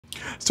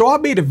So I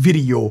made a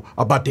video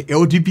about the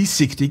LG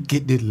V60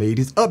 getting the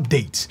latest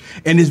updates,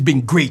 and it's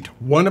been great.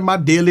 One of my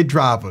daily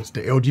drivers,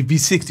 the LG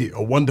V60,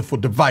 a wonderful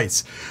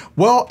device.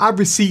 Well, I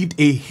received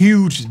a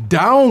huge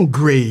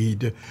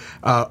downgrade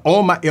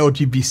on my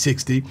LG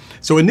V60.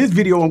 So in this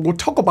video, I'm going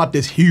to talk about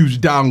this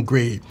huge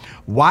downgrade.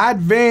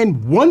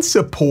 Widevine 1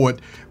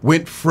 support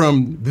went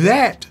from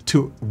that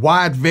to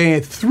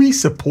Widevine 3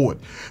 support.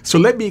 So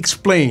let me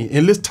explain,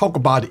 and let's talk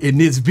about it in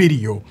this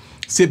video.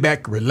 Sit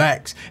back,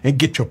 relax, and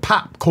get your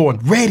popcorn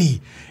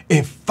ready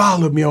and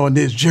follow me on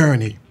this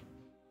journey.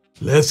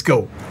 Let's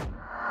go.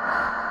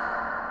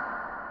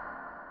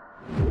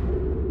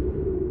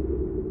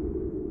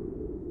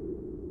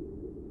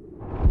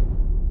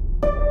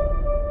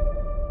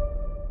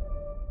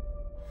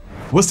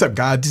 What's up,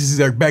 guys? This is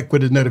Eric back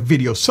with another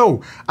video.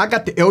 So I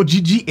got the LG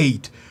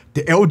G8,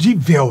 the LG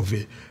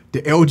Velvet,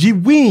 the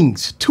LG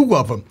Wings, 2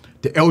 of them,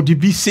 the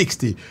LG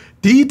V60.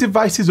 These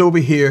devices over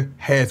here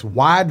has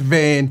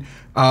Widevine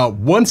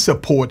 1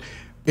 support,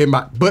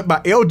 but my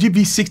LG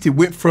V60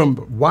 went from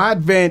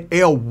Widevine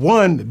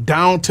L1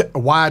 down to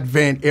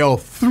Widevine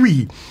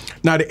L3.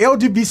 Now the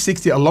LG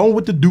V60, along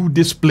with the dual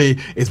display,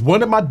 is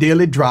one of my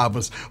daily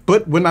drivers.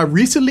 But when I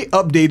recently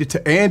updated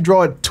to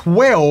Android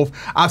 12,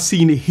 I've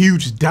seen a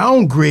huge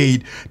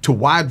downgrade to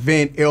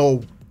Widevine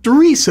L3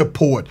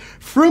 support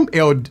from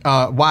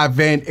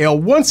Widevine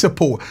L1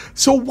 support.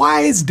 So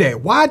why is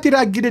that? Why did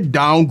I get a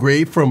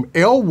downgrade from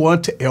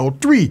L1 to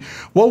L3?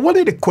 Well, one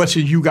of the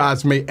questions you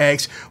guys may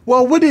ask,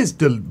 well, what is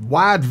the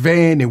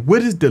Widevine and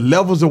what is the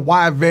levels of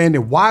Widevine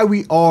and why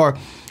we are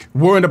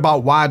worrying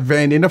about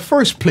Widevine in the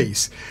first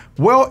place?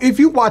 Well, if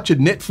you watch your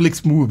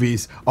Netflix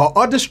movies or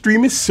other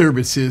streaming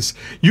services,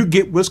 you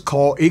get what's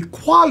called a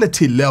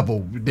quality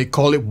level. They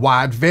call it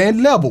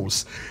Widevine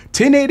levels.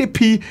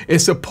 1080p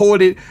is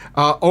supported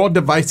on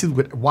devices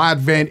with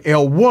Widevine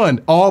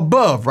L1 or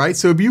above, right?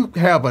 So if you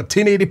have a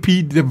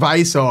 1080p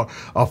device or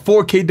a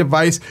 4K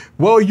device,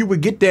 well, you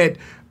would get that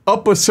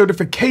upper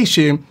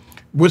certification,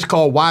 what's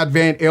called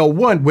Widevine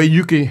L1, where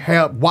you can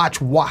watch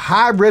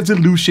high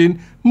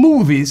resolution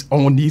movies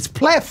on these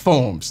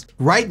platforms.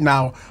 Right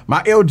now,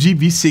 my LG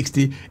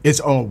V60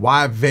 is on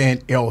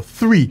Widevine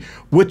L3,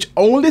 which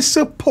only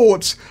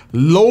supports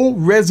low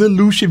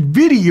resolution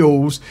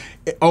videos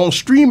on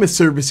streaming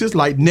services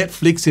like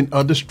Netflix and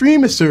other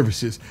streaming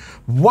services.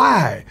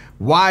 Why?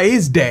 Why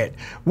is that?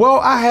 Well,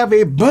 I have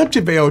a bunch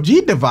of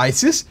LG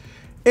devices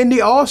and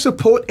they all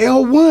support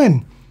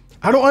L1.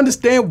 I don't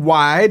understand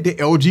why the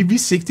LG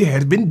V60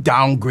 has been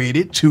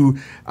downgraded to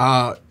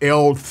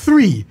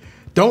L3.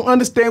 Don't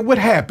understand what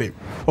happened.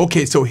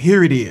 Okay, so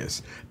here it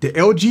is. The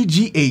LG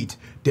G8,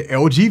 the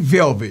LG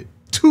Velvet,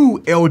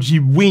 2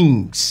 LG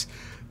Wings,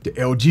 the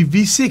LG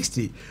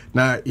V60.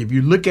 Now, if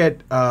you look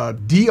at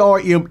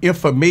DRM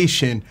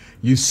information,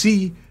 you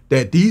see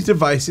that these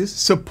devices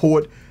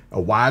support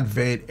a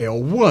Widevine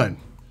L1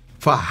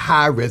 for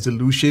high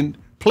resolution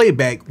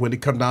playback when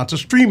it comes down to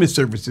streaming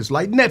services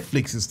like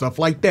Netflix and stuff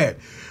like that.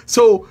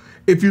 So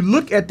if you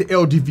look at the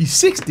LG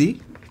V60,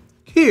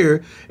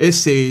 here it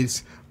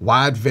says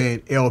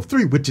Widevine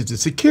L3, which is the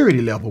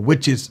security level,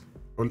 which is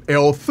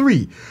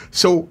L3.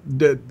 So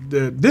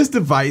this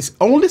device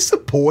only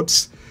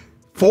supports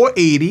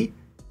 480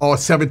 or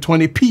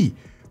 720p,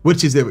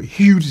 which is a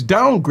huge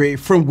downgrade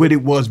from what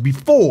it was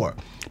before.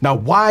 Now,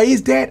 why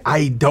is that?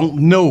 I don't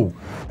know.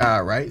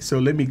 All right, so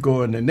let me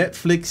go into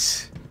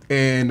Netflix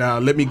and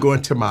let me go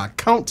into my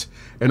account,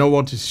 and I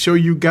want to show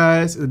you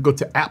guys. Let's go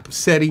to app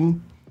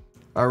setting.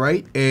 All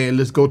right, and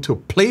let's go to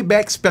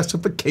playback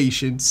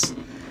specifications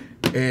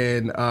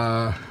and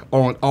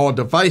on all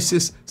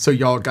devices, so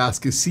y'all guys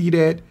can see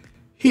that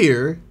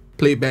here,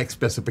 playback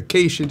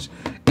specifications,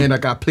 and I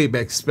got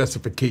playback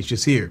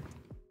specifications here.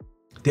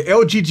 The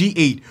LG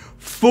G8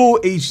 full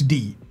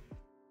HD,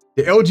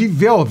 the LG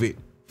Velvet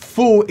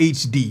full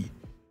HD,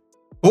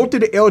 both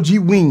of the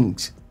LG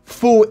Wings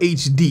full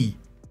HD,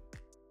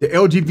 the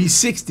LG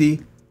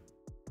V60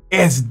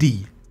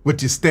 SD,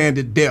 which is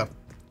standard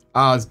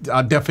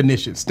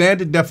definition,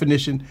 standard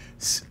definition,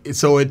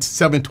 so it's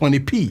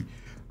 720p.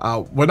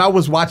 When I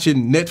was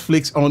watching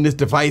Netflix on this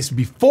device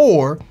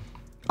before,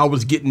 I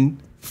was getting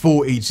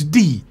full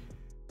HD,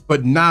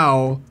 but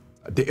now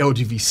the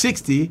LG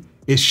V60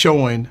 is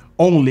showing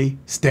only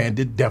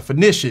standard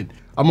definition.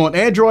 I'm on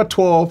Android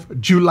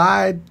 12,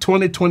 July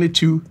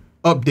 2022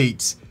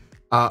 updates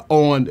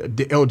on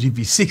the LG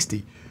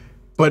V60,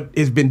 but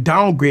it's been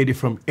downgraded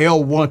from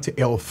L1 to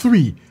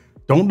L3.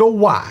 Don't know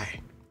why.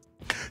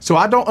 So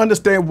I don't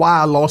understand why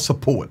I lost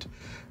support.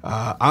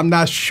 I'm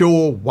not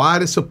sure why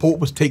the support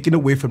was taken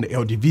away from the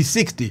LG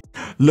V60.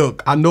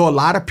 Look, I know a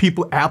lot of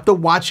people after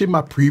watching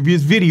my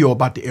previous video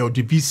about the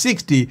LG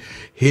V60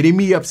 hitting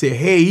me up saying,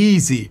 hey,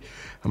 Easy,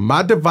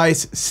 my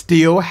device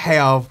still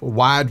have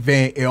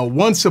Widevine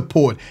L1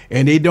 support,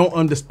 and they don't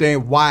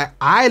understand why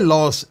I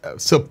lost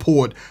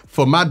support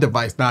for my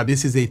device. Now,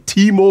 this is a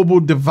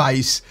T-Mobile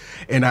device,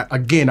 and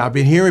again, I've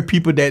been hearing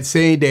people that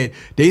saying that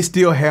they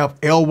still have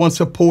L1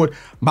 support.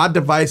 My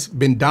device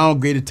been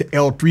downgraded to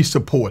L3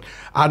 support.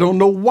 I don't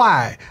know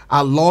why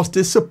I lost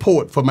this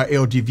support for my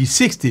LG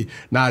V60.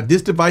 Now,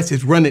 this device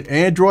is running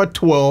Android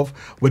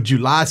 12 with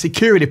July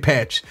security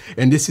patch,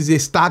 and this is a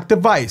stock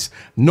device.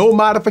 No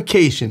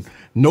modification,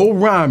 no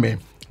ROMing,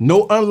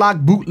 no unlock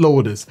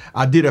bootloaders.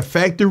 I did a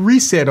factory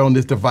reset on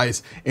this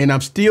device, and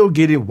I'm still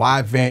getting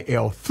Widevine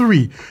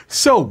L3.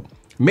 So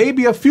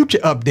maybe a future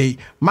update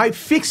might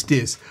fix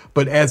this,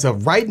 but as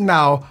of right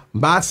now,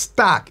 my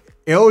stock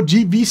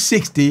LG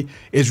V60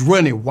 is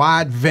running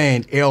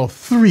Widevine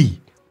L3.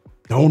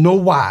 Don't know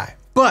why,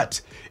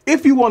 but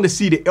if you want to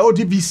see the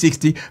LG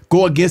V60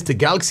 go against the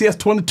Galaxy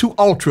S22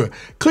 Ultra,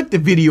 click the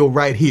video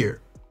right here.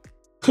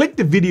 Click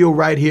the video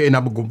right here, and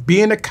I'm gonna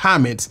be in the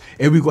comments,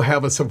 and we're gonna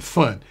have some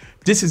fun.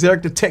 This is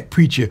Eric the Tech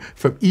Preacher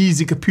from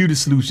Easy Computer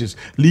Solutions.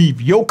 Leave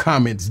your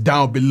comments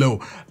down below.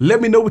 Let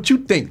me know what you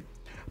think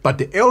about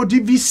the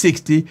LG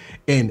V60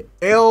 and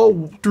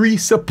L3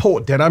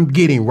 support that I'm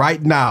getting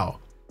right now.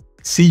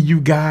 See you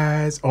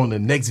guys on the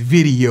next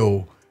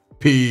video.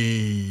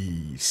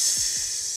 Peace.